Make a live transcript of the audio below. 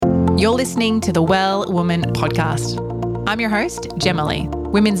You're listening to the Well Woman podcast. I'm your host, Gemma Lee,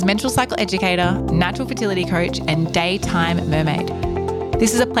 women's menstrual cycle educator, natural fertility coach, and daytime mermaid.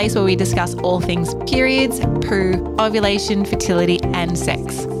 This is a place where we discuss all things periods, poo, ovulation, fertility, and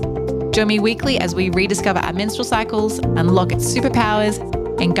sex. Join me weekly as we rediscover our menstrual cycles, unlock its superpowers,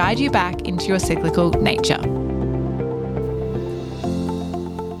 and guide you back into your cyclical nature.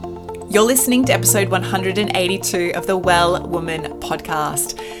 You're listening to episode 182 of the Well Woman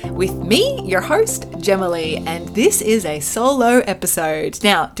podcast with me, your host, Gemma Lee, and this is a solo episode.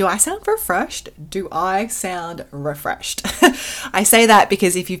 Now, do I sound refreshed? I say that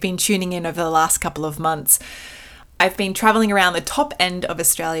because if you've been tuning in over the last couple of months, I've been traveling around the top end of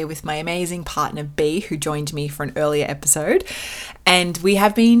Australia with my amazing partner, B, who joined me for an earlier episode. And we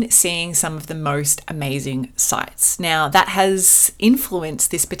have been seeing some of the most amazing sights. Now, that has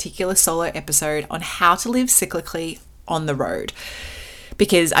influenced this particular solo episode on how to live cyclically on the road.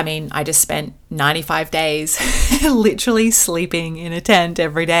 Because, I just spent 95 days literally sleeping in a tent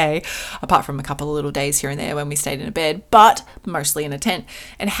every day, apart from a couple of little days here and there when we stayed in a bed, but mostly in a tent.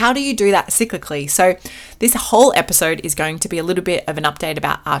 And how do you do that cyclically? So this whole episode is going to be a little bit of an update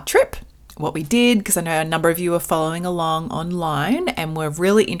about our trip, what we did, because I know a number of you are following along online and we're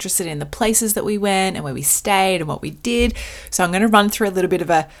really interested in the places that we went and where we stayed and what we did. So I'm going to run through a little bit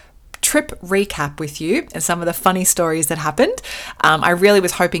of a trip recap with you and some of the funny stories that happened. I really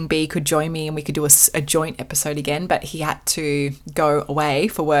was hoping B could join me and we could do a joint episode again, but he had to go away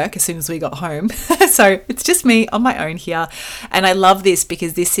for work as soon as we got home. So it's just me on my own here. And I love this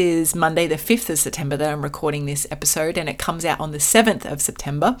because this is Monday, the 5th of September that I'm recording this episode, and it comes out on the 7th of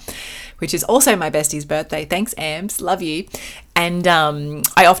September, which is also my bestie's birthday. Thanks, Ams. Love you. And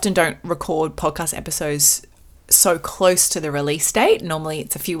I often don't record podcast episodes so close to the release date. Normally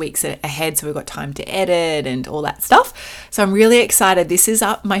it's a few weeks ahead, so we've got time to edit and all that stuff. So I'm really excited. This is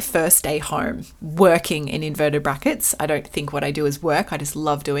my first day home working, in inverted brackets. I don't think what I do is work. I just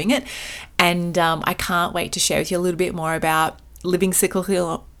love doing it. And I can't wait to share with you a little bit more about living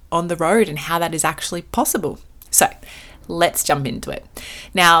cyclically on the road and how that is actually possible. So let's jump into it.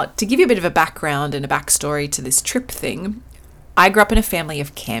 Now, to give you a bit of a background and a backstory to this trip thing, I grew up in a family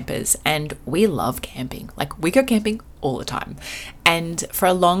of campers and we love camping. Like, we go camping all the time. And for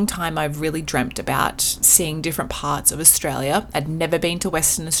a long time, I've really dreamt about seeing different parts of Australia. I'd never been to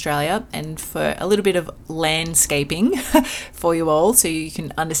Western Australia, and for a little bit of landscaping for you all, so you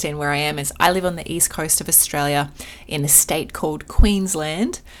can understand where I am, is I live on the east coast of Australia in a state called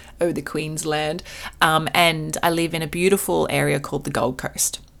Queensland. Oh, the Queensland. And I live in a beautiful area called the Gold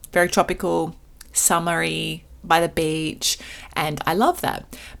Coast. Very tropical, summery, by the beach, and I love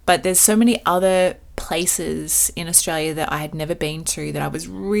that. But there's so many other places in Australia that I had never been to that I was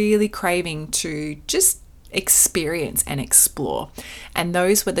really craving to just experience and explore. And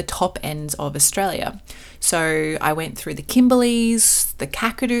those were the top ends of Australia. So I went through the Kimberleys, the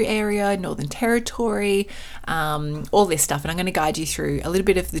Kakadu area, Northern Territory, all this stuff. And I'm going to guide you through a little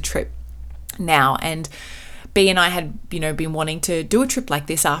bit of the trip now. And B and I had, been wanting to do a trip like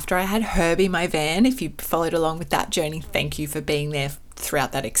this after I had Herbie, my van. If you followed along with that journey, thank you for being there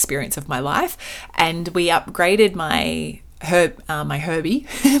throughout that experience of my life. And we upgraded my Herbie,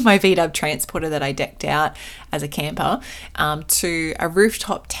 my VW transporter that I decked out as a camper, to a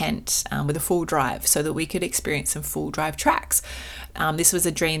rooftop tent with a full drive, so that we could experience some full drive tracks. This was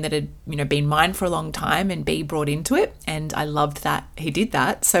a dream that had, been mine for a long time, and B brought into it, and I loved that he did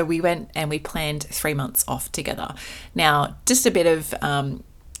that. So we went and we planned 3 months off together. Now, just a bit of,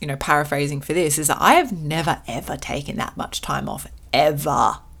 paraphrasing for this is that I have never ever taken that much time off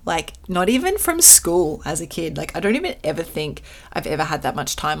ever. Like, not even from school as a kid. Like, I don't even ever think I've ever had that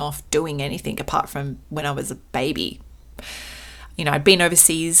much time off doing anything apart from when I was a baby. I'd been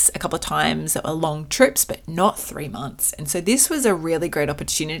overseas a couple of times on long trips, but not 3 months. And so this was a really great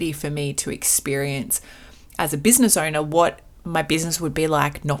opportunity for me to experience as a business owner what my business would be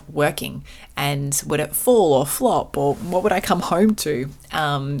like not working, and would it fall or flop, or what would I come home to?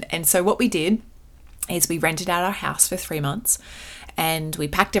 And so what we did is we rented out our house for 3 months. And we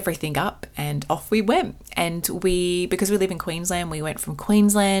packed everything up and off we went. And because we live in Queensland, we went from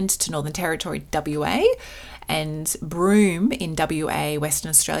Queensland to Northern Territory, WA, and Broome in WA, Western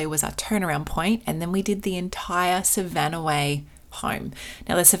Australia, was our turnaround point. And then we did the entire Savannah Way home.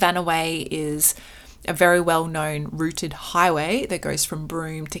 Now, the Savannah Way is a very well-known routed highway that goes from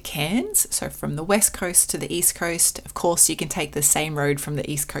Broome to Cairns. So from the west coast to the east coast. Of course, you can take the same road from the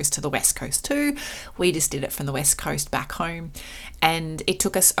east coast to the west coast too. We just did it from the west coast back home. And it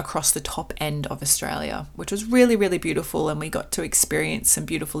took us across the top end of Australia, which was really, really beautiful. And we got to experience some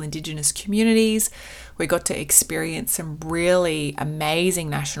beautiful Indigenous communities. We got to experience some really amazing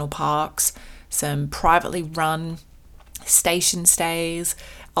national parks, some privately run station stays,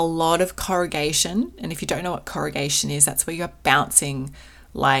 a lot of corrugation. And if you don't know what corrugation is, that's where you're bouncing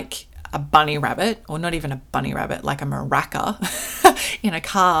like a bunny rabbit, or not even a bunny rabbit, like a maraca in a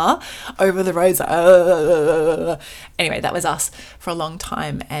car over the roads. Anyway, that was us for a long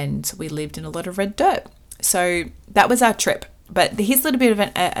time, and we lived in a lot of red dirt. So that was our trip. But here's a little bit of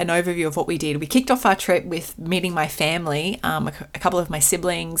an overview of what we did. We kicked off our trip with meeting my family, a couple of my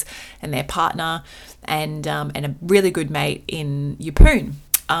siblings and their partner, and a really good mate in Yeppoon.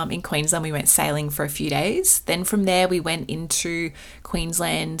 In Queensland. We went sailing for a few days. Then from there, we went into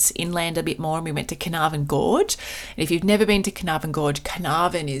Queensland, inland a bit more, and we went to Carnarvon Gorge. And if you've never been to Carnarvon Gorge,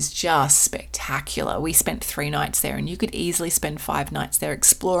 Carnarvon is just spectacular. We spent 3 nights there, and you could easily spend 5 nights there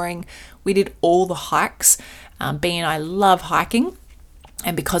exploring. We did all the hikes. Bea and I love hiking.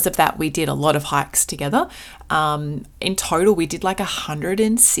 And because of that, we did a lot of hikes together. In total, we did like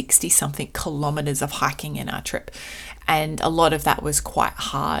 160 something kilometers of hiking in our trip. And a lot of that was quite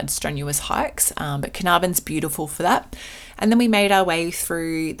hard, strenuous hikes. But Carnarvon's beautiful for that. And then we made our way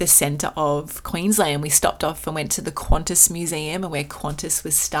through the centre of Queensland. We stopped off and went to the Qantas Museum, and where Qantas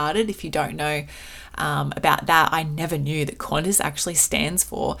was started. If you don't know about that, I never knew that Qantas actually stands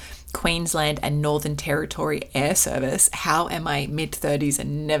for Queensland and Northern Territory Air Service. How am I mid-30s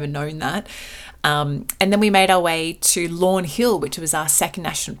and never known that? And then we made our way to Lawn Hill, which was our second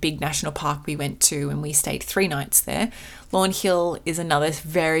big national park we went to, and we stayed 3 nights there. Lawn Hill is another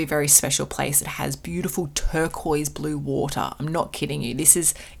very, very special place. It has beautiful turquoise blue water. I'm not kidding you. This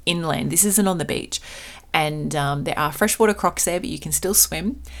is inland. This isn't on the beach. And there are freshwater crocs there, but you can still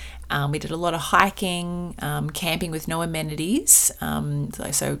swim. We did a lot of hiking, camping with no amenities.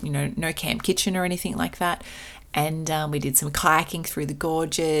 So, no camp kitchen or anything like that. And we did some kayaking through the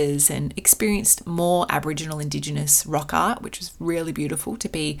gorges and experienced more Aboriginal Indigenous rock art, which was really beautiful to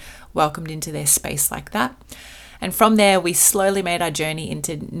be welcomed into their space like that. And from there, we slowly made our journey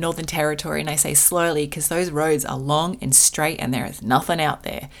into Northern Territory. And I say slowly because those roads are long and straight and there is nothing out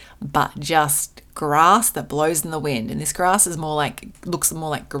there but just grass that blows in the wind. And this grass is looks more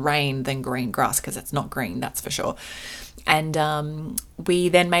like grain than green grass, because it's not green, that's for sure. And we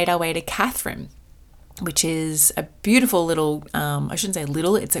then made our way to Katherine, which is a beautiful little, I shouldn't say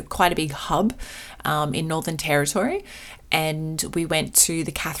little, it's quite a big hub in Northern Territory. And we went to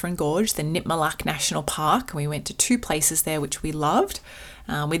the Katherine Gorge, the Nipmuc National Park, and we went to 2 places there which we loved.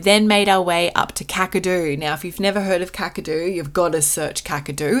 We then made our way up to Kakadu. Now, if you've never heard of Kakadu, you've got to search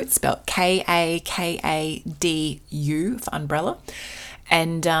Kakadu. It's spelled Kakadu for umbrella.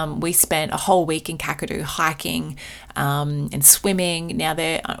 And we spent a whole week in Kakadu hiking and swimming. Now,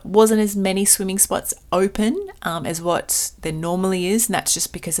 there wasn't as many swimming spots open as what there normally is, and that's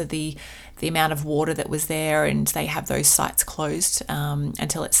just because of the amount of water that was there, and they have those sites closed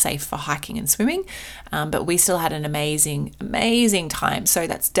until it's safe for hiking and swimming. But we still had an amazing, amazing time. So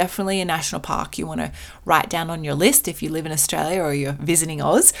that's definitely a national park you want to write down on your list if you live in Australia or you're visiting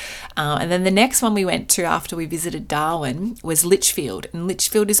Oz. And then the next one we went to after we visited Darwin was Litchfield. And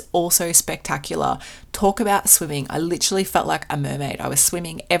Litchfield is also spectacular. Talk about swimming. I literally felt like a mermaid. I was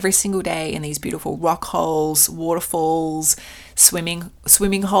swimming every single day in these beautiful rock holes, waterfalls, swimming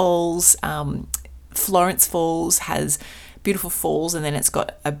holes. Florence Falls has beautiful falls, and then it's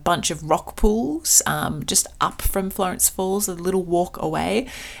got a bunch of rock pools just up from Florence Falls, a little walk away.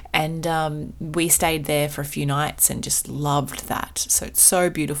 And we stayed there for a few nights and just loved that. So it's so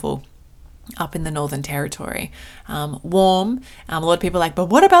beautiful up in the Northern Territory. Warm. A lot of people are like, but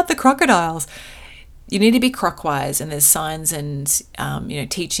what about the crocodiles? You need to be croc-wise, and there's signs and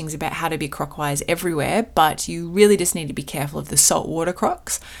teachings about how to be croc-wise everywhere, but you really just need to be careful of the saltwater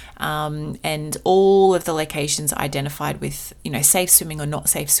crocs, and all of the locations identified with safe swimming or not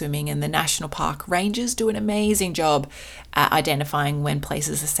safe swimming, and the national park rangers do an amazing job at identifying when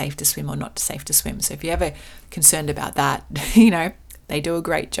places are safe to swim or not safe to swim. So if you're ever concerned about that, they do a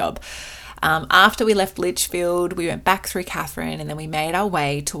great job. After we left Litchfield, we went back through Katherine, and then we made our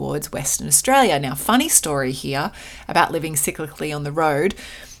way towards Western Australia. Now, funny story here about living cyclically on the road.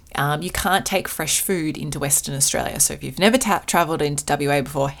 You can't take fresh food into Western Australia. So if you've never travelled into WA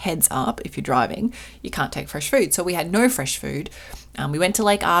before, heads up, if you're driving, you can't take fresh food. So we had no fresh food. We went to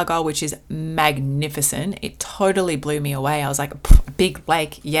Lake Argyle, which is magnificent. It totally blew me away. I was like, big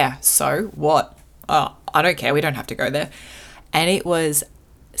lake, yeah, so what? oh, I don't care. We don't have to go there. And it was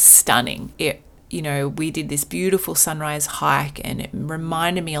stunning. We did this beautiful sunrise hike, and it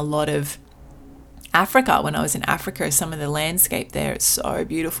reminded me a lot of Africa. When I was in Africa, some of the landscape there, it's so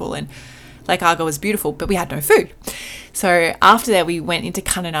beautiful, and Lake Argo was beautiful, but we had no food. So after that, we went into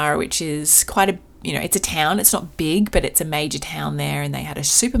Kununurra, which is quite a, it's a town. It's not big, but it's a major town there, and they had a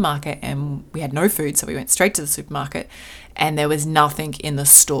supermarket, and we had no food, so we went straight to the supermarket, and there was nothing in the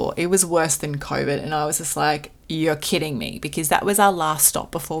store. It was worse than COVID, and I was just like, you're kidding me, because that was our last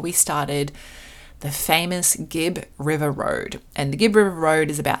stop before we started the famous Gibb River Road. And the Gibb River Road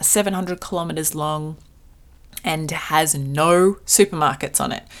is about 700 kilometers long and has no supermarkets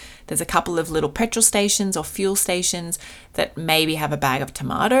on it. There's a couple of little petrol stations or fuel stations that maybe have a bag of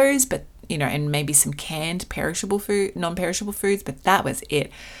tomatoes, but and maybe some canned non-perishable foods, but that was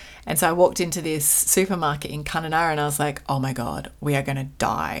it. And so I walked into this supermarket in Kununurra, and I was like, oh my God, we are going to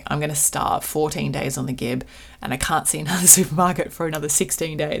die. I'm going to starve 14 days on the Gibb, and I can't see another supermarket for another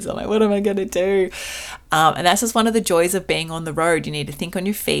 16 days. I'm like, what am I going to do? And that's just one of the joys of being on the road. You need to think on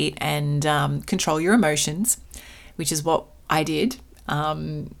your feet and control your emotions, which is what I did.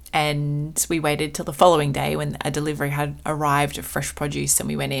 And we waited till the following day when a delivery had arrived of fresh produce, and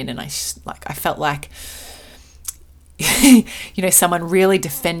we went in, and I felt like someone really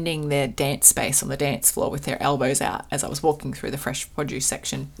defending their dance space on the dance floor with their elbows out as I was walking through the fresh produce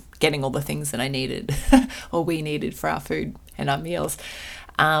section, getting all the things that I needed or we needed for our food and our meals.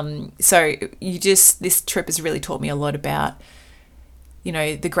 This trip has really taught me a lot about,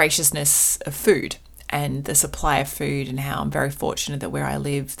 the graciousness of food and the supply of food, and how I'm very fortunate that where I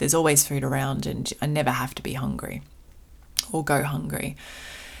live, there's always food around, and I never have to be hungry or go hungry.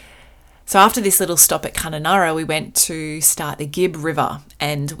 So after this little stop at Kununurra, we went to start the Gibb River,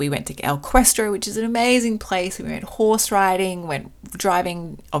 and we went to El Questro, which is an amazing place. We went horse riding, went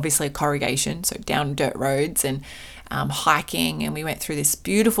driving, obviously corrugation, so down dirt roads, and hiking, and we went through this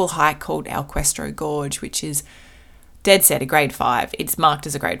beautiful hike called El Questro Gorge, which is dead set a grade 5. It's marked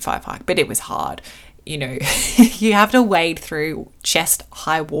as a grade 5 hike, but it was hard. You have to wade through chest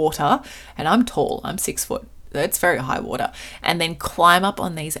high water, and I'm tall, I'm 6 foot. It's very high water, and then climb up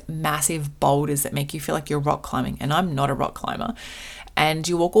on these massive boulders that make you feel like you're rock climbing, and I'm not a rock climber. And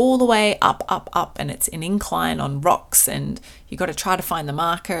you walk all the way up, and it's an incline on rocks, and you got to try to find the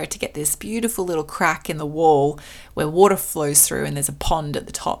marker to get this beautiful little crack in the wall where water flows through, and there's a pond at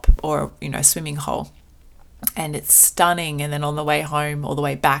the top, or a swimming hole. And it's stunning. And then on the way home, all the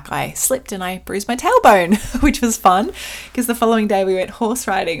way back, I slipped and I bruised my tailbone, which was fun, because the following day we went horse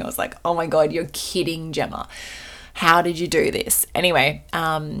riding. I was like, oh my God, you're kidding, Gemma. How did you do this? Anyway,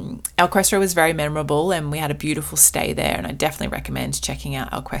 El Questro was very memorable, and we had a beautiful stay there, and I definitely recommend checking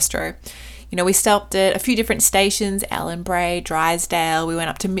out El Questro. We stopped at a few different stations, Ellenbray, Drysdale. We went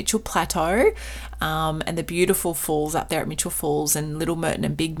up to Mitchell Plateau, and the beautiful falls up there at Mitchell Falls, and Little Merton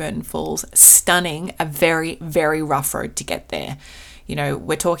and Big Merton Falls. Stunning. A very, very rough road to get there.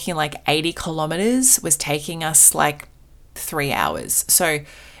 We're talking like 80 kilometers was taking us like 3 hours. So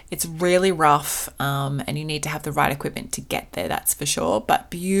it's really rough, and you need to have the right equipment to get there, that's for sure. But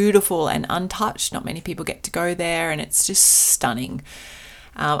beautiful and untouched. Not many people get to go there, and it's just stunning.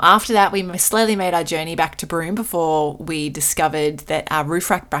 After that, we slowly made our journey back to Broome before we discovered that our roof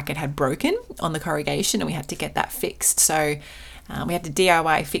rack bracket had broken on the corrugation, and we had to get that fixed. So we had to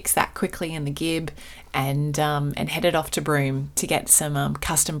DIY fix that quickly in the Gibb, and headed off to Broome to get some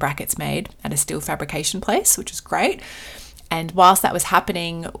custom brackets made at a steel fabrication place, which was great. And whilst that was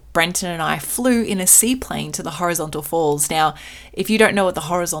happening, Brenton and I flew in a seaplane to the horizontal falls. Now, if you don't know what the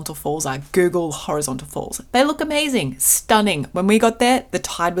horizontal falls are, Google horizontal falls. They look amazing, stunning. When we got there, the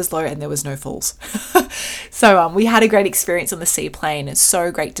tide was low and there was no falls. So we had a great experience on the seaplane. It's so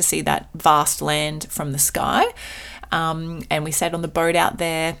great to see that vast land from the sky. And we stayed on the boat out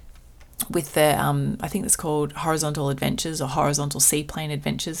there with the, I think it's called Horizontal Adventures or Horizontal Seaplane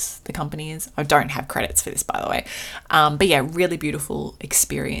Adventures, the company is. I don't have credits for this, by the way. But yeah, really beautiful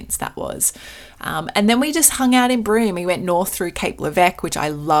experience that was. And then we just hung out in Broome. We went north through Cape Levesque, which I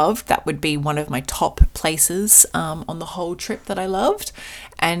loved. That would be one of my top places on the whole trip that I loved.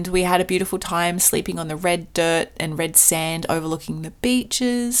 And we had a beautiful time sleeping on the red dirt and red sand overlooking the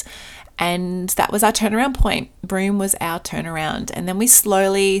beaches. And that was our turnaround point. Broome was our turnaround. And then we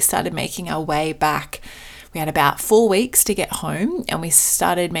slowly started making our way back. We had about 4 weeks to get home, and we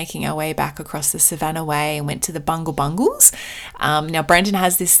started making our way back across the Savannah Way and went to the Bungle Bungles. Now, Brendan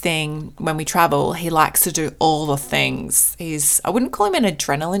has this thing when we travel, he likes to do all the things. I wouldn't call him an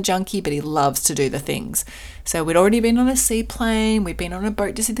adrenaline junkie, but he loves to do the things. So we'd already been on a seaplane, we'd been on a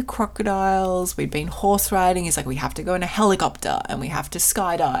boat to see the crocodiles, we'd been horse riding. He's like, we have to go in a helicopter and we have to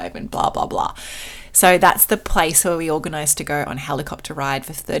skydive and blah, blah, blah. So that's the place where we organised to go on a helicopter ride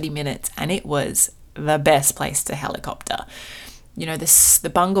for 30 minutes, and it was the best place to helicopter. You know,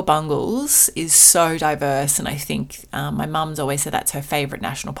 the Bungle Bungles is so diverse, and I think my mum's always said that's her favourite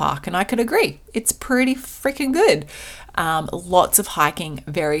national park, and I could agree. It's pretty freaking good. Lots of hiking,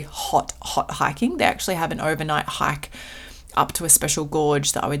 very hot hiking. They actually have an overnight hike up to a special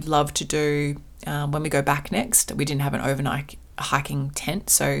gorge that I would love to do when we go back next. We didn't have an overnight hiking tent,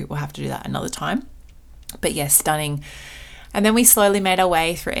 so we'll have to do that another time. But yes, stunning. And then we slowly made our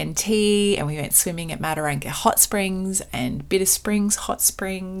way through NT, and we went swimming at Mataranka Hot Springs and Bitter Springs Hot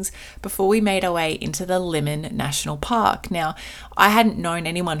Springs before we made our way into the Lemon National Park. Now, I hadn't known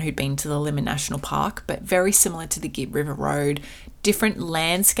anyone who'd been to the Lemon National Park, but very similar to the Gibb River Road. Different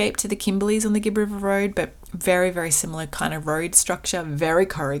landscape to the Kimberleys on the Gibb River Road, but very, very similar kind of road structure, very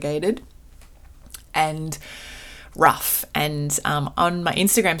corrugated and rough. And on my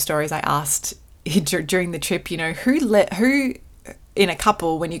Instagram stories, I asked during the trip, you know, who in a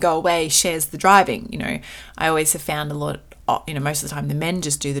couple, when you go away, shares the driving. You know, I always have found a lot, you know, most of the time the men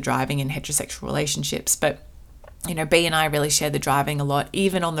just do the driving in heterosexual relationships, but you know, B and I really share the driving a lot,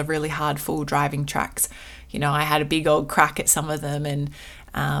 even on the really hard full driving tracks. You know, I had a big old crack at some of them, and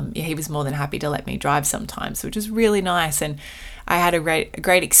he was more than happy to let me drive sometimes, which was really nice. And I had a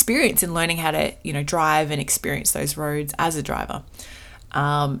great experience in learning how to, you know, drive and experience those roads as a driver.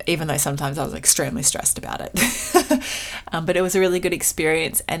 Even though sometimes I was extremely stressed about it. But it was a really good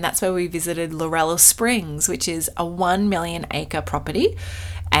experience. And that's where we visited Lorella Springs, which is a 1 million acre property.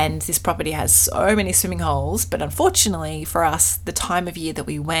 And this property has so many swimming holes. But unfortunately for us, the time of year that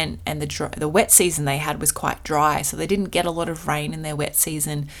we went and the wet season they had was quite dry. So they didn't get a lot of rain in their wet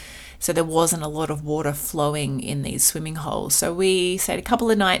season. So there wasn't a lot of water flowing in these swimming holes. So we stayed a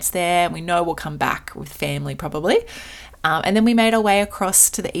couple of nights there, and we know we'll come back with family probably. And then we made our way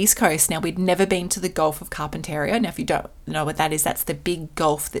across to the East Coast. Now, we'd never been to the Gulf of Carpentaria. Now, if you don't know what that is, that's the big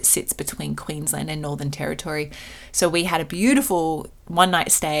gulf that sits between Queensland and Northern Territory. So we had a beautiful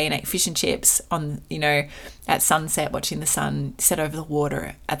one-night stay and ate fish and chips on, you know, at sunset, watching the sun set over the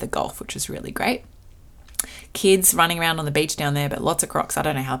water at the Gulf, which was really great. Kids running around on the beach down there, but lots of crocs. I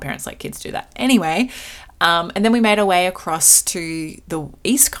don't know how parents let kids do that. Anyway, and then we made our way across to the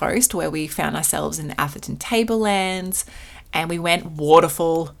East Coast, where we found ourselves in the Atherton Tablelands, and we went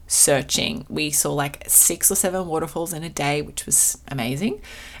waterfall searching. We saw like 6 or 7 waterfalls in a day, which was amazing.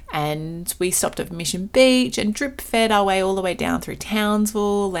 And we stopped at Mission Beach and drip fed our way all the way down through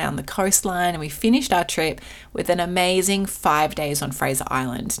Townsville, down the coastline, and we finished our trip with an amazing 5 days on Fraser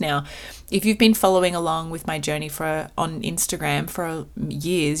Island. Now, if you've been following along with my journey on Instagram for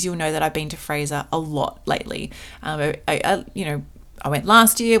years, you'll know that I've been to Fraser a lot lately. I went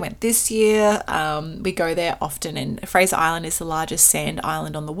last year, went this year. We go there often, and Fraser Island is the largest sand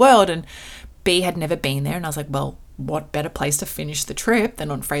island on the world, and B had never been there, and I was like, well, what better place to finish the trip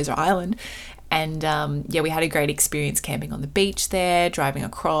than on Fraser Island? And we had a great experience camping on the beach there, driving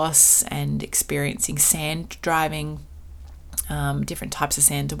across and experiencing sand driving, different types of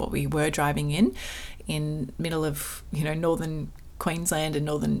sand to what we were driving in middle of, you know, northern Queensland and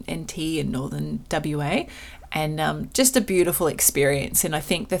northern NT and northern WA, and just a beautiful experience. And I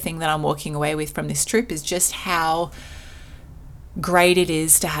think the thing that I'm walking away with from this trip is just how great it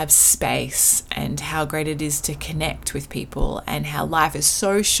is to have space, and how great it is to connect with people, and how life is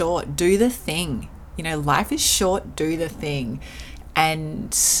so short. Do the thing. You know, life is short, do the thing.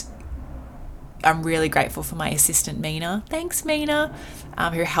 And I'm really grateful for my assistant, Mina. Thanks, Mina,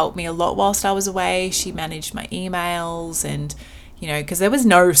 who helped me a lot whilst I was away. She managed my emails, and, you know, because there was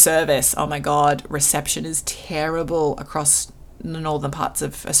no service. Oh my God, reception is terrible across the northern parts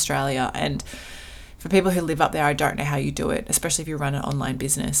of Australia. And for people who live up there, I don't know how you do it, especially if you run an online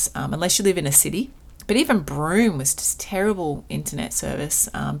business, unless you live in a city. But even Broome was just terrible internet service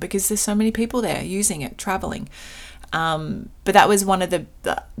because there's so many people there using it, traveling. But that was one of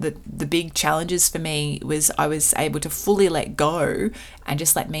the big challenges for me, was I was able to fully let go and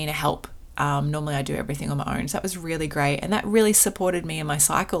just let Mina help. Normally I do everything on my own. So that was really great. And that really supported me in my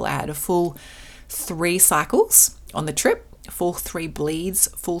cycle. I had a full 3 cycles on the trip. Full 3 bleeds,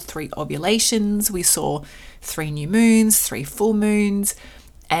 full 3 ovulations. We saw 3 new moons, 3 full moons,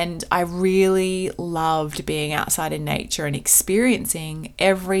 And I really loved being outside in nature and experiencing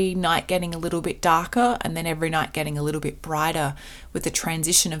every night getting a little bit darker and then every night getting a little bit brighter with the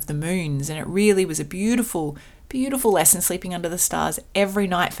transition of the moons. And it really was a beautiful, beautiful lesson, sleeping under the stars every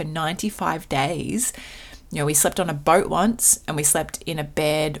night for 95 days. We slept on a boat once, and we slept in a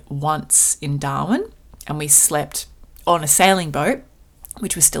bed once in Darwin, and we slept on a sailing boat,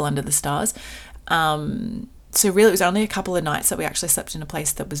 which was still under the stars. So really it was only a couple of nights that we actually slept in a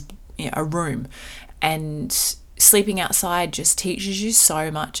place that was a room. And sleeping outside just teaches you so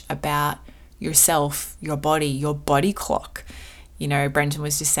much about yourself, your body clock. Brenton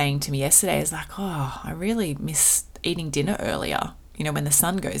was just saying to me yesterday, it's like, I really miss eating dinner earlier, when the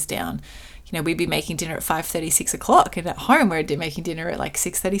sun goes down. We'd be making dinner at 5:30, 6 o'clock, and at home we're making dinner at like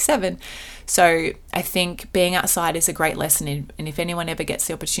 6:37. So I think being outside is a great lesson. And if anyone ever gets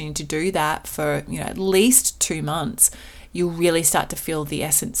the opportunity to do that for, at least 2 months, you'll really start to feel the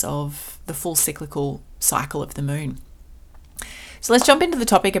essence of the full cyclical cycle of the moon. So let's jump into the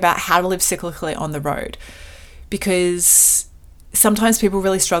topic about how to live cyclically on the road, because sometimes people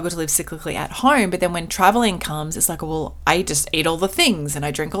really struggle to live cyclically at home, but then when traveling comes, it's like, well, I just eat all the things and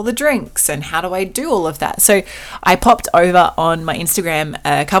I drink all the drinks, and how do I do all of that? So I popped over on my Instagram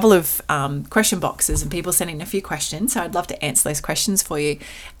a couple of question boxes and people sending a few questions. So I'd love to answer those questions for you.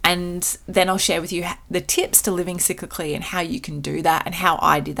 And then I'll share with you the tips to living cyclically and how you can do that and how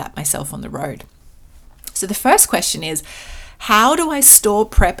I did that myself on the road. So the first question is, how do I store,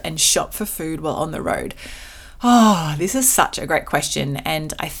 prep, and shop for food while on the road? This is such a great question.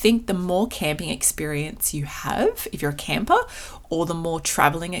 And I think the more camping experience you have, if you're a camper, or the more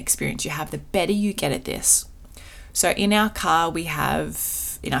traveling experience you have, the better you get at this. So in our car, we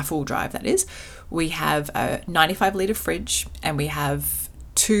have, in our full drive that is, we have a 95 litre fridge, and we have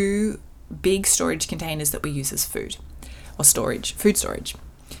 2 big storage containers that we use as food storage.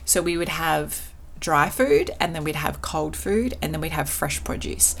 So we would have dry food, and then we'd have cold food, and then we'd have fresh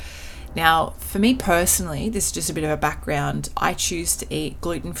produce. Now, for me personally, this is just a bit of a background. I choose to eat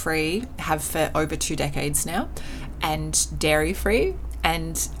gluten-free, have for over 2 decades now, and dairy-free,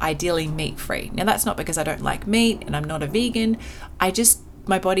 and ideally meat-free. Now, that's not because I don't like meat and I'm not a vegan.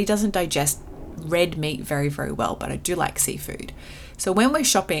 My body doesn't digest red meat very, very well, but I do like seafood. So when we're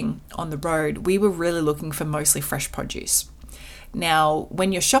shopping on the road, we were really looking for mostly fresh produce. Now,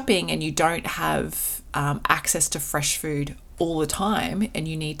 when you're shopping and you don't have access to fresh food all the time, and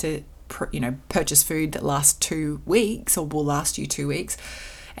you need to purchase food that lasts 2 weeks or will last you 2 weeks,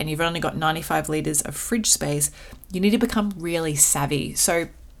 and you've only got 95 litres of fridge space, you need to become really savvy. So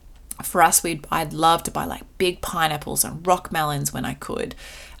for us, I'd love to buy like big pineapples and rock melons when I could.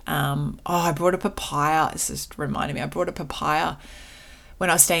 I brought a papaya. This just reminded me. I brought a papaya when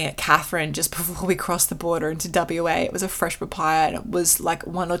I was staying at Catherine just before we crossed the border into WA. It was a fresh papaya, and it was like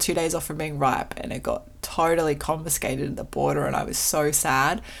 1 or 2 days off from being ripe, and it got totally confiscated at the border, and I was so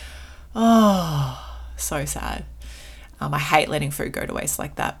sad. So sad. I hate letting food go to waste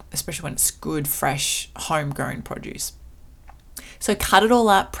like that, especially when it's good, fresh, homegrown produce. So cut it all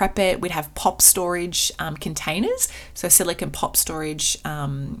up, prep it. We'd have pop storage containers. So silicone pop storage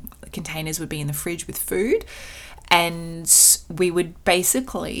containers would be in the fridge with food. And we would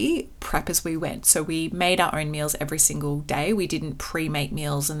basically prep as we went. So we made our own meals every single day. We didn't pre-make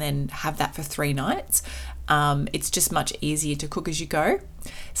meals and then have that for 3 nights. It's just much easier to cook as you go.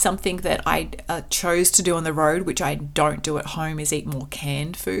 Something that I chose to do on the road, which I don't do at home, is eat more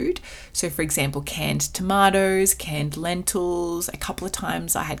canned food. So for example, canned tomatoes, canned lentils. A couple of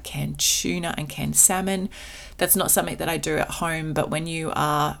times I had canned tuna and canned salmon. That's not something that I do at home, but when you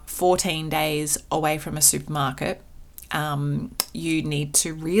are 14 days away from a supermarket, you need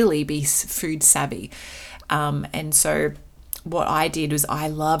to really be food savvy. And so what I did was I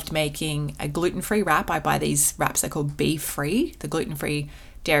loved making a gluten-free wrap. I buy these wraps, they're called beef-free, the gluten-free,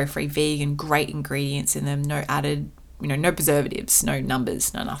 dairy-free, vegan, great ingredients in them, no added, no preservatives, no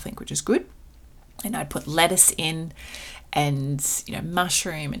numbers, no nothing, which is good. And I'd put lettuce in, and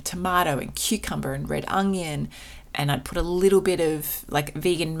mushroom and tomato and cucumber and red onion, and I'd put a little bit of like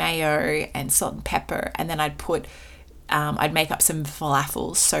vegan mayo and salt and pepper, and then I'd make up some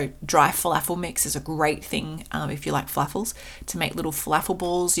falafels. So dry falafel mix is a great thing if you like falafels, to make little falafel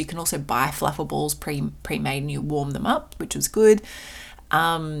balls. You can also buy falafel balls pre-made, and you warm them up, which was good.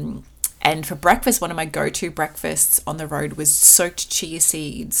 And for breakfast, one of my go-to breakfasts on the road was soaked chia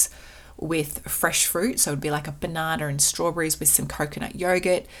seeds with fresh fruit. So it would be like a banana and strawberries with some coconut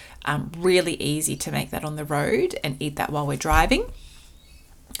yogurt. Really easy to make that on the road and eat that while we're driving.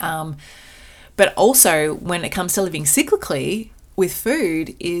 But also when it comes to living cyclically, with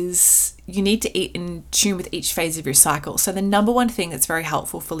food is you need to eat in tune with each phase of your cycle. So the number one thing that's very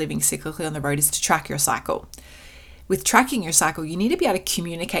helpful for living cyclically on the road is to track your cycle. With tracking your cycle, you need to be able to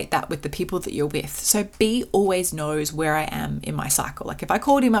communicate that with the people that you're with. So B always knows where I am in my cycle. Like if I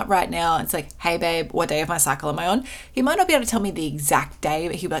called him up right now and it's like, hey babe, what day of my cycle am I on? He might not be able to tell me the exact day,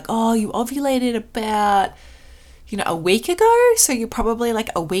 but he'll be like, oh, you ovulated about, a week ago. So you're probably like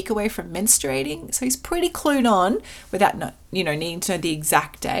a week away from menstruating. So he's pretty clued on without, needing to know the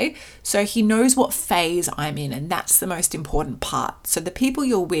exact day. So he knows what phase I'm in, and that's the most important part. So the people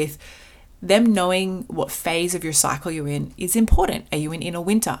you're with, them knowing what phase of your cycle you're in is important. Are you in inner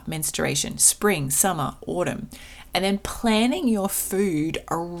winter, menstruation, spring, summer, autumn? And then planning your food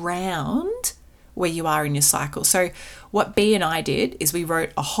around where you are in your cycle. So what B and I did is we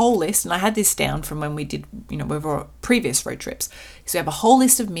wrote a whole list, and I had this down from when we did, with our previous road trips. So we have a whole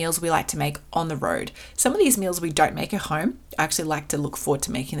list of meals we like to make on the road. Some of these meals we don't make at home. I actually like to look forward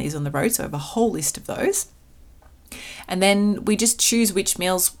to making these on the road. So I have a whole list of those. And then we just choose which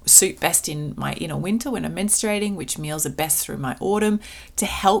meals suit best in my inner winter when I'm menstruating, which meals are best through my autumn to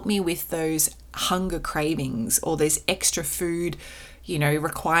help me with those hunger cravings or those extra food,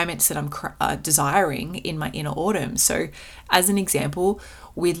 requirements that I'm desiring in my inner autumn. So as an example,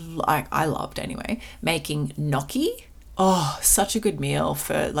 I loved anyway, making gnocchi. Oh, such a good meal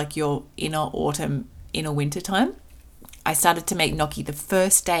for like your inner autumn, inner winter time. I started to make gnocchi the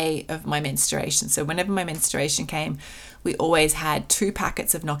first day of my menstruation. So whenever my menstruation came, we always had 2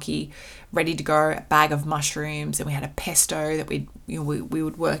 packets of gnocchi ready to go, a bag of mushrooms, and we had a pesto that we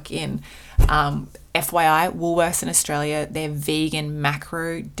would work in. FYI, Woolworths in Australia, their vegan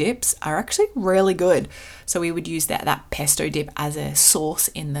macro dips are actually really good. So we would use that pesto dip as a sauce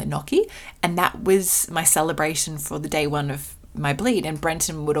in the gnocchi. And that was my celebration for the day one of my bleed. And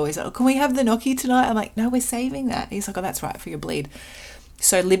Brenton would always say, oh, can we have the gnocchi tonight? I'm like, no, we're saving that. He's like, oh, that's right, for your bleed.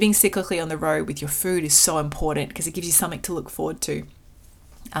 So living cyclically on the road with your food is so important because it gives you something to look forward to.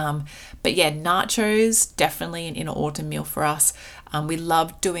 But yeah, nachos, definitely an inner autumn meal for us. We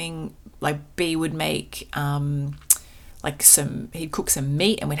love doing, like B would make he'd cook some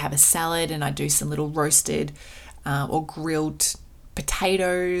meat and we'd have a salad, and I'd do some little roasted or grilled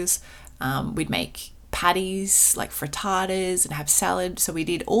potatoes. We'd make patties like frittatas and have salad. So we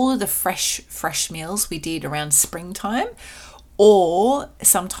did all of the fresh meals we did around springtime, or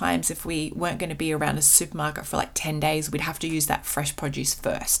sometimes if we weren't going to be around a supermarket for like 10 days, we'd have to use that fresh produce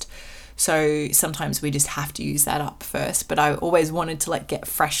first. So sometimes we just have to use that up first, but I always wanted to get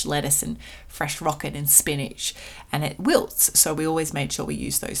fresh lettuce and fresh rocket and spinach, and it wilts. So we always made sure we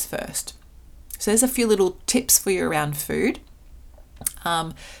use those first. So there's a few little tips for you around food.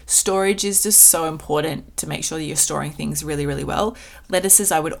 Storage is just so important to make sure that you're storing things really, really well.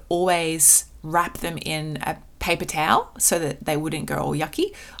 Lettuces, I would always wrap them in a paper towel so that they wouldn't go all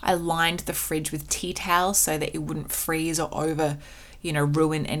yucky. I lined the fridge with tea towels so that it wouldn't freeze or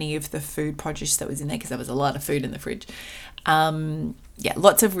ruin any of the food produce that was in there, because there was a lot of food in the fridge.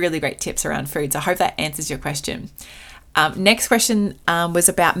 Lots of really great tips around food. So I hope that answers your question. Next question was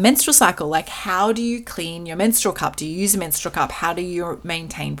about menstrual cycle. Like, how do you clean your menstrual cup? Do you use a menstrual cup? How do you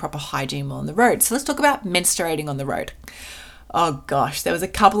maintain proper hygiene while on the road? So let's talk about menstruating on the road. Oh gosh, there was a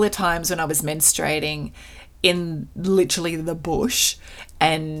couple of times when I was menstruating in literally the bush,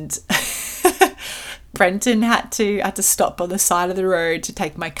 and Brenton had to stop on the side of the road to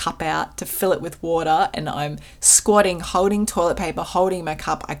take my cup out to fill it with water, and I'm squatting, holding toilet paper, holding my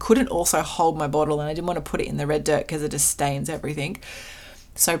cup. I couldn't also hold my bottle, and I didn't want to put it in the red dirt because it just stains everything.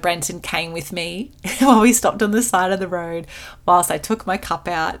 So Brenton came with me while we stopped on the side of the road whilst I took my cup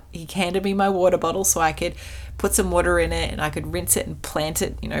out. He handed me my water bottle so I could put some water in it and I could rinse it and plant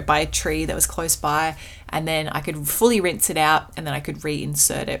it, by a tree that was close by, and then I could fully rinse it out and then I could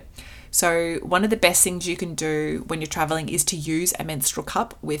reinsert it. So one of the best things you can do when you're traveling is to use a menstrual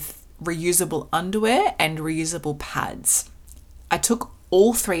cup with reusable underwear and reusable pads. I took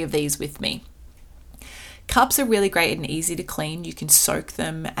all 3 of these with me. Cups are really great and easy to clean. You can soak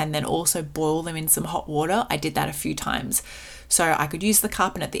them and then also boil them in some hot water. I did that a few times. So I could use the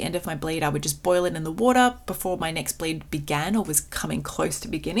cup, and at the end of my bleed, I would just boil it in the water before my next bleed began or was coming close to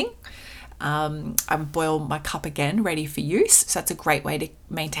beginning. I would boil my cup again, ready for use. So that's a great way to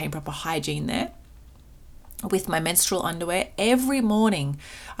maintain proper hygiene there. With my menstrual underwear, every morning,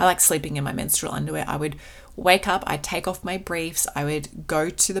 I like sleeping in my menstrual underwear. I would wake up, I'd take off my briefs, I would go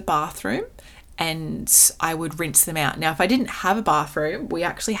to the bathroom, and I would rinse them out. Now, if I didn't have a bathroom, we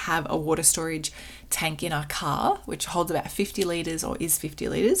actually have a water storage tank in our car, which holds about 50 litres or is 50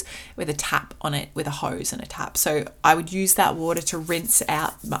 litres, with a tap on it, with a hose and a tap. So I would use that water to rinse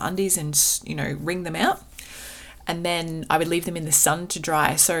out my undies and, wring them out. and then I would leave them in the sun to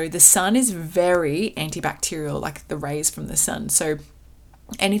dry. So the sun is very antibacterial, like the rays from the sun. So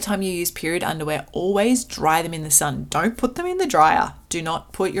anytime you use period underwear, always dry them in the sun. Don't put them in the dryer. Do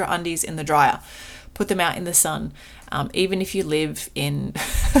not put your undies in the dryer. Put them out in the sun. Even if you live in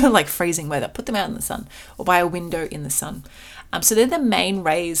like freezing weather, put them out in the sun or by a window in the sun. So they're the main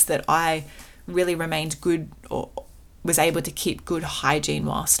ways that I really remained good or was able to keep good hygiene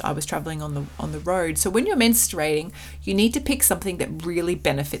whilst I was traveling on the road. So when you're menstruating, you need to pick something that really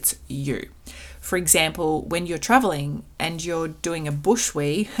benefits you. For example, when you're traveling and you're doing a bush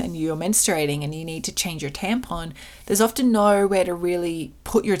wee and you're menstruating and you need to change your tampon, there's often nowhere to really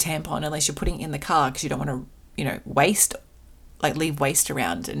put your tampon unless you're putting it in the car because you don't want to, waste, like leave waste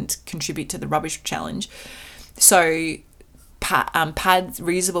around and contribute to the rubbish challenge. So pads,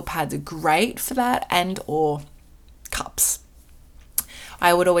 reusable pads are great for that, and or cups.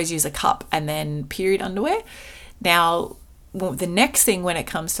 I would always use a cup and then period underwear. Now, the next thing when it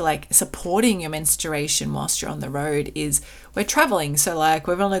comes to like supporting your menstruation whilst you're on the road is we're traveling. So like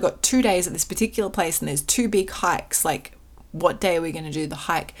we've only got 2 days at this particular place and there's 2 big hikes. Like what day are we going to do the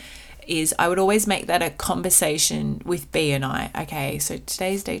hike? Is I would always make that a conversation with B and I. Okay, so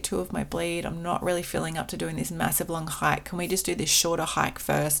today's day 2 of my bleed. I'm not really feeling up to doing this massive long hike. Can we just do this shorter hike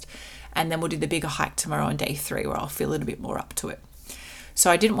first? And then we'll do the bigger hike tomorrow on day 3 where I'll feel a little bit more up to it. So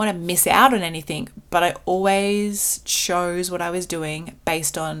I didn't want to miss out on anything, but I always chose what I was doing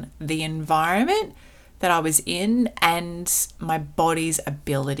based on the environment that I was in and my body's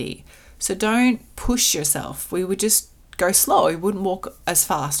ability. So don't push yourself. We would just go slow. We wouldn't walk as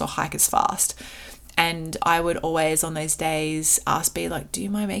fast or hike as fast. And I would always on those days ask B, like, do you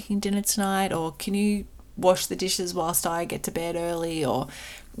mind making dinner tonight? Or can you wash the dishes whilst I get to bed early? Or,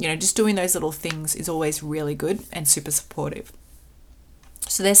 just doing those little things is always really good and super supportive.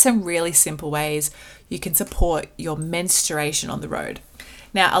 So there's some really simple ways you can support your menstruation on the road.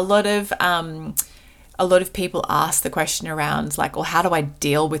 Now, a lot of people ask the question around like, well, how do I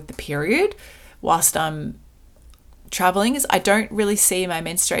deal with the period whilst I'm traveling? Is I don't really see my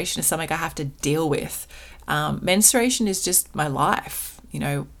menstruation as something I have to deal with. Menstruation is just my life.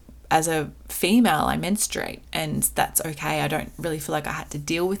 As a female, I menstruate and that's okay. I don't really feel like I had to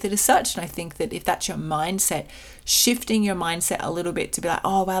deal with it as such. And I think that if that's your mindset, shifting your mindset a little bit to be like,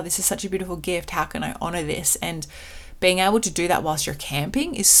 oh, wow, this is such a beautiful gift. How can I honor this? And being able to do that whilst you're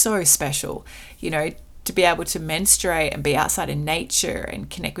camping is so special. To be able to menstruate and be outside in nature and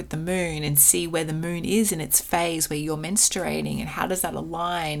connect with the moon and see where the moon is in its phase where you're menstruating and how does that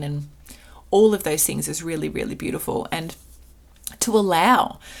align, and all of those things is really, really beautiful. And to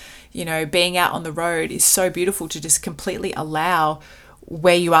allow, being out on the road is so beautiful, to just completely allow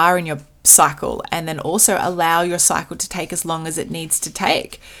where you are in your cycle and then also allow your cycle to take as long as it needs to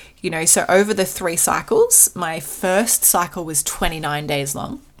take. So over the 3 cycles, my first cycle was 29 days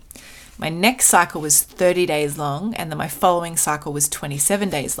long. My next cycle was 30 days long, and then my following cycle was 27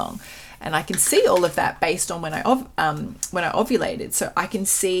 days long. And I can see all of that based on when I ovulated. So I can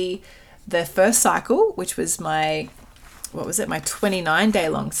see the first cycle, which was my 29-day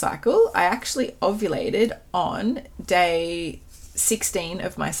long cycle. I actually ovulated on day 16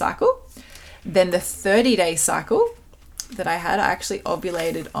 of my cycle. Then the 30-day cycle that I had, I actually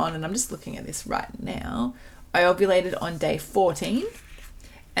ovulated on, and I'm just looking at this right now, I ovulated on day 14.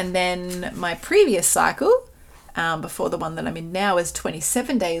 And then my previous cycle, before the one that I'm in now, is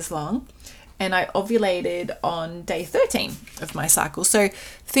 27 days long. And I ovulated on day 13 of my cycle. So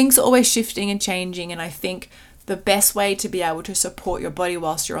things are always shifting and changing. And I think the best way to be able to support your body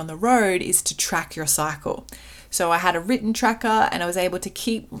whilst you're on the road is to track your cycle. So I had a written tracker and I was able to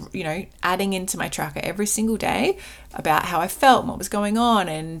keep, adding into my tracker every single day about how I felt and what was going on.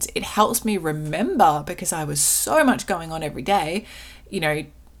 And it helps me remember, because I was so much going on every day,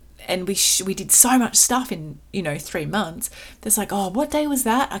 and we did so much stuff in 3 months. There's like, oh, what day was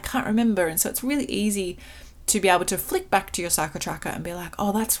that? I can't remember. And so it's really easy to be able to flick back to your cycle tracker and be like,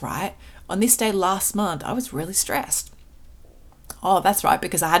 oh, that's right, on this day last month I was really stressed. Oh, that's right,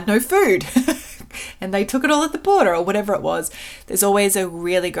 because I had no food and they took it all at the border, or whatever it was. There's always a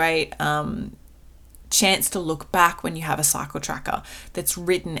really great chance to look back when you have a cycle tracker that's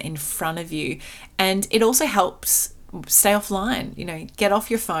written in front of you. And it also helps stay offline, get off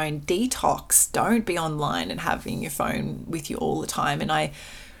your phone, detox, don't be online and having your phone with you all the time. And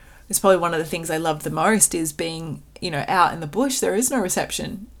it's probably one of the things I love the most is being, out in the bush. There is no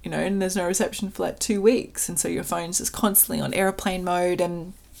reception, and there's no reception for like 2 weeks. And so your phone's just constantly on airplane mode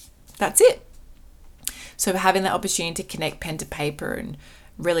and that's it. So having that opportunity to connect pen to paper and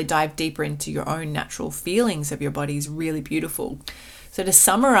really dive deeper into your own natural feelings of your body is really beautiful. So to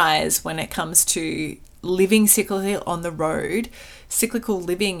summarize, when it comes to living cyclically on the road, cyclical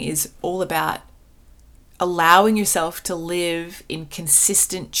living is all about allowing yourself to live in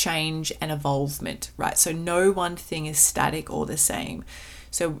consistent change and evolvement, right? So no one thing is static or the same.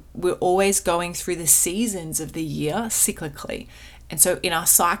 So we're always going through the seasons of the year cyclically. And so in our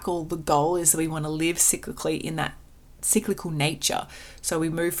cycle, the goal is that we want to live cyclically in that cyclical nature. So we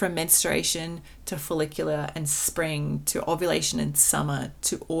move from menstruation to follicular and spring to ovulation and summer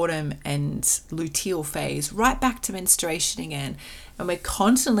to autumn and luteal phase, right back to menstruation again. And we're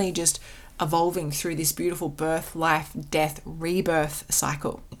constantly just evolving through this beautiful birth, life, death, rebirth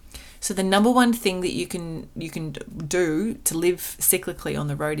cycle. So the number one thing that you can do to live cyclically on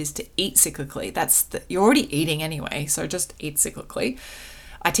the road is to eat cyclically. You're already eating anyway, so just eat cyclically.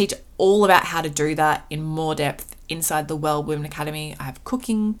 I teach all about how to do that in more depth inside the Well Women Academy. I have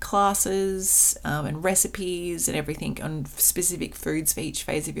cooking classes and recipes and everything on specific foods for each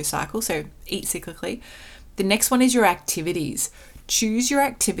phase of your cycle. So eat cyclically. The next one is your activities. Choose your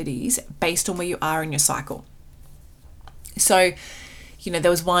activities based on where you are in your cycle. So,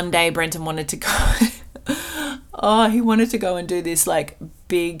 there was one day Brenton wanted to go. He wanted to go and do this like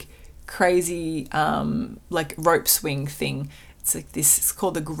big, crazy, like rope swing thing. It's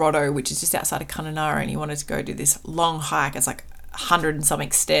called the Grotto, which is just outside of Kununurra, and he wanted to go do this long hike. It's like 100 and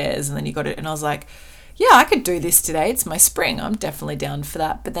something stairs, and then you got it. And I was like, yeah, I could do this today. It's my spring. I'm definitely down for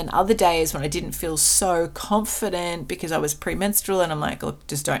that. But then other days when I didn't feel so confident because I was premenstrual, and I'm like, look,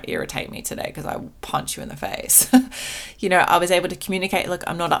 just don't irritate me today because I will punch you in the face. I was able to communicate, look,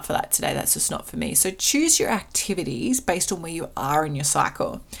 I'm not up for that today. That's just not for me. So choose your activities based on where you are in your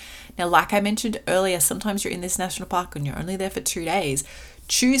cycle. Now, like I mentioned earlier, sometimes you're in this national park and you're only there for 2 days.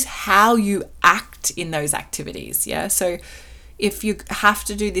 Choose how you act in those activities. Yeah. So if you have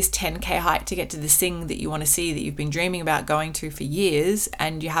to do this 10K hike to get to this thing that you want to see that you've been dreaming about going to for years,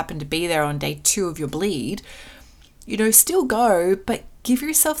 and you happen to be there on day 2 of your bleed, still go, but give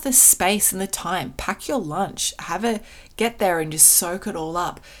yourself the space and the time. Pack your lunch, get there and just soak it all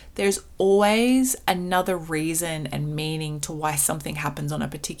up. There's always another reason and meaning to why something happens on a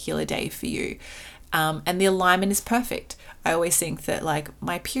particular day for you. And the alignment is perfect. I always think that like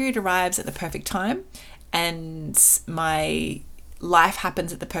my period arrives at the perfect time and my life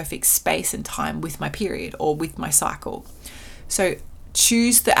happens at the perfect space and time with my period or with my cycle. So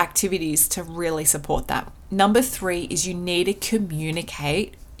choose the activities to really support that. Number 3 is you need to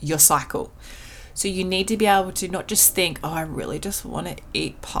communicate your cycle. So you need to be able to not just think, I really just want to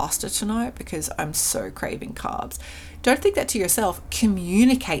eat pasta tonight because I'm so craving carbs. Don't think that to yourself.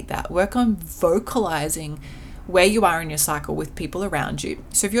 Communicate that. Work on vocalizing where you are in your cycle with people around you.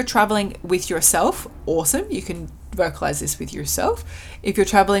 So if you're traveling with yourself, awesome. You can vocalize this with yourself. If you're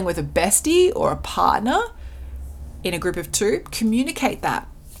traveling with a bestie or a partner in a group of 2, communicate that.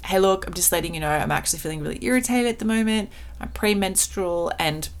 Hey, look, I'm just letting you know I'm actually feeling really irritated at the moment. I'm premenstrual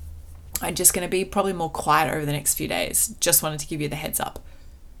and I'm just going to be probably more quiet over the next few days. Just wanted to give you the heads up.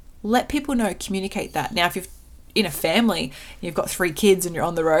 Let people know, communicate that. Now, if you're in a family, you've got 3 kids and you're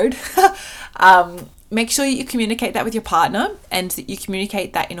on the road, make sure you communicate that with your partner and that you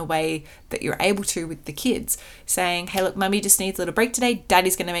communicate that in a way that you're able to with the kids, saying, hey, look, mummy just needs a little break today.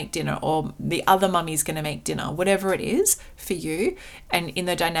 Daddy's going to make dinner, or the other mummy's going to make dinner, whatever it is for you. And in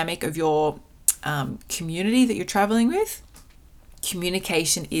the dynamic of your community that you're traveling with,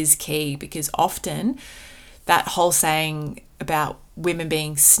 communication is key, because often that whole saying about women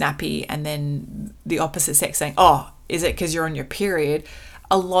being snappy and then the opposite sex saying, oh, is it because you're on your period?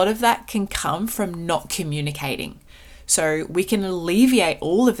 A lot of that can come from not communicating. So we can alleviate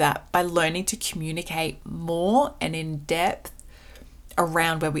all of that by learning to communicate more and in depth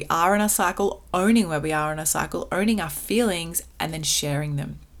around where we are in our cycle, owning where we are in our cycle, owning our feelings, and then sharing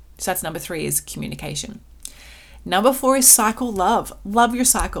them. So that's number 3 is communication. Number 4 is cycle love. Love your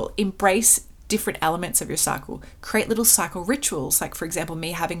cycle. Embrace different elements of your cycle. Create little cycle rituals. Like, for example,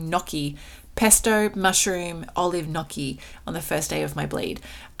 me having gnocchi, pesto, mushroom, olive gnocchi on the first day of my bleed.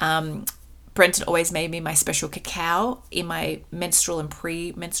 Brenton always made me my special cacao in my menstrual and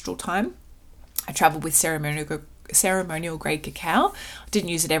pre-menstrual time. I traveled with ceremonial grade cacao. I didn't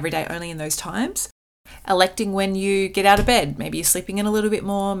use it every day, only in those times. Electing when you get out of bed. Maybe you're sleeping in a little bit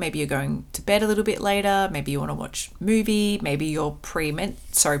more. Maybe you're going to bed a little bit later. Maybe you want to watch a movie. Maybe you're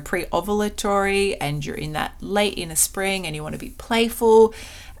pre-ovulatory and you're in that late in the spring and you want to be playful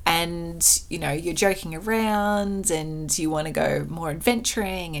and, you're joking around and you want to go more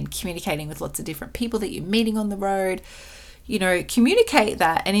adventuring and communicating with lots of different people that you're meeting on the road. Communicate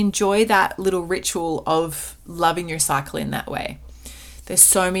that and enjoy that little ritual of loving your cycle in that way. There's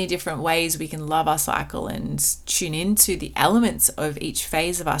so many different ways we can love our cycle and tune into the elements of each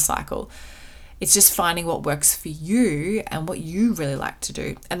phase of our cycle. It's just finding what works for you and what you really like to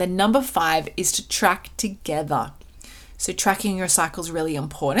do. And then number 5 is to track together. So tracking your cycle is really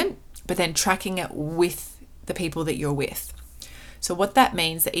important, but then tracking it with the people that you're with. So what that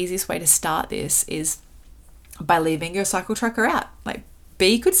means, the easiest way to start this is by leaving your cycle tracker out. Like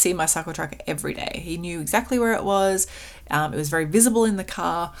B could see my cycle tracker every day. He knew exactly where it was. It was very visible in the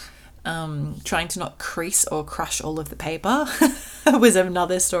car. Trying to not crease or crush all of the paper was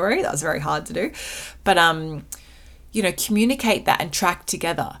another story. That was very hard to do. But, communicate that and track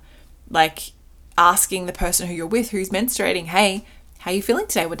together. Like asking the person who you're with, who's menstruating, hey, how are you feeling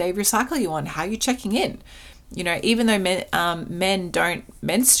today? What day of your cycle are you on? How are you checking in? Even though men don't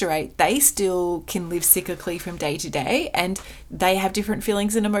menstruate, they still can live cyclically from day to day, and they have different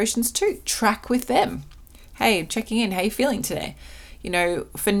feelings and emotions too. Track with them. Hey, I'm checking in. How are you feeling today?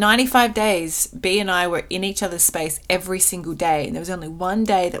 For 95 days, B and I were in each other's space every single day. And there was only one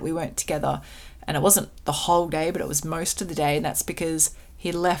day that we weren't together. And it wasn't the whole day, but it was most of the day. And that's because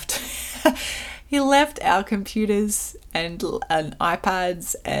he left our computers and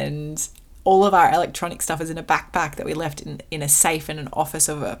iPads and all of our electronic stuff is in a backpack that we left in a safe in an office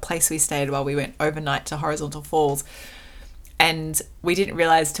of a place we stayed while we went overnight to Horizontal Falls. And we didn't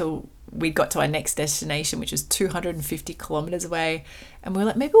realize till we got to our next destination, which was 250 kilometers away. And we were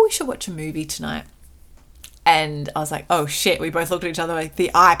like, maybe we should watch a movie tonight. And I was like, oh shit. We both looked at each other like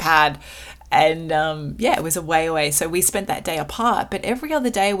the iPad. And it was a way away. So we spent that day apart. But every other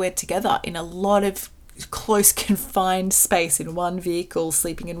day we're together in a lot of close confined space in one vehicle,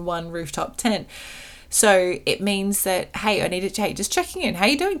 sleeping in one rooftop tent. So it means that, hey, I need to just checking in. How are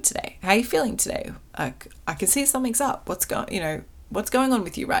you doing today? How are you feeling today? I can see something's up. What's going on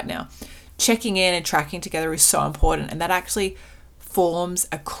with you right now? Checking in and tracking together is so important, and that actually forms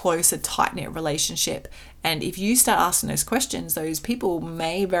a closer, tight-knit relationship. And if you start asking those questions, those people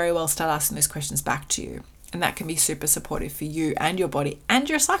may very well start asking those questions back to you, and that can be super supportive for you and your body and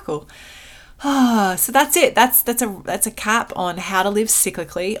your cycle. So that's it. That's a cap on how to live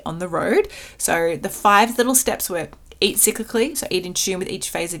cyclically on the road. So the 5 little steps were: eat cyclically, so eat in tune with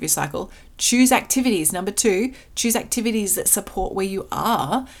each phase of your cycle. Choose activities. Number 2, choose activities that support where you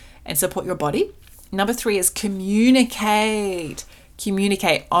are and support your body. Number 3 is communicate.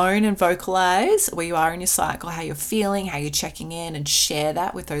 Communicate, own and vocalize where you are in your cycle, how you're feeling, how you're checking in, and share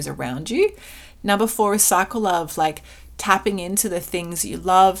that with those around you. Number 4 is cycle love, like tapping into the things that you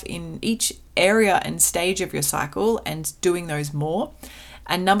love in each area and stage of your cycle and doing those more.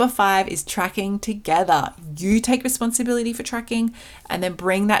 And number 5 is tracking together. You take responsibility for tracking and then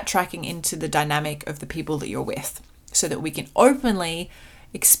bring that tracking into the dynamic of the people that you're with so that we can openly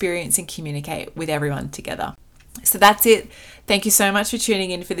experience and communicate with everyone together. So that's it. Thank you so much for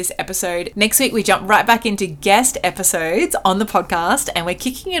tuning in for this episode. Next week, we jump right back into guest episodes on the podcast, and we're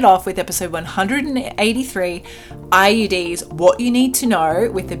kicking it off with episode 183, IUDs, What You Need to Know,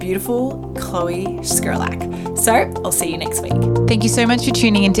 with the beautiful Chloe Skrlak. So I'll see you next week. Thank you so much for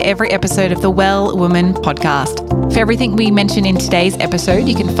tuning into every episode of the Well Woman podcast. For everything we mentioned in today's episode,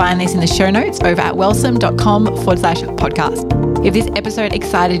 you can find this in the show notes over at wellsome.com/podcast. If this episode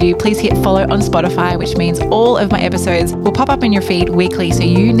excited you, please hit follow on Spotify, which means all of my episodes will pop up in your feed weekly so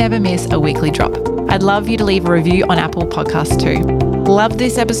you never miss a weekly drop. I'd love you to leave a review on Apple Podcasts too. Love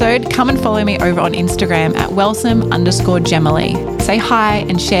this episode? Come and follow me over on Instagram at wellsome_Gemily. Say hi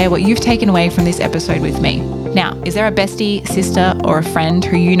and share what you've taken away from this episode with me. Now, is there a bestie, sister, or a friend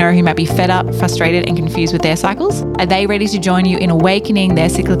who you know who might be fed up, frustrated, and confused with their cycles? Are they ready to join you in awakening their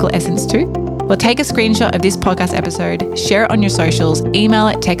cyclical essence too? Well, take a screenshot of this podcast episode, share it on your socials, email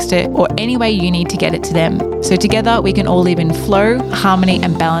it, text it, or any way you need to get it to them. So together we can all live in flow, harmony,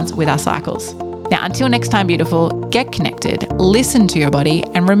 and balance with our cycles. Now, until next time, beautiful, get connected, listen to your body,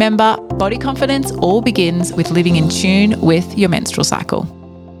 and remember, body confidence all begins with living in tune with your menstrual cycle.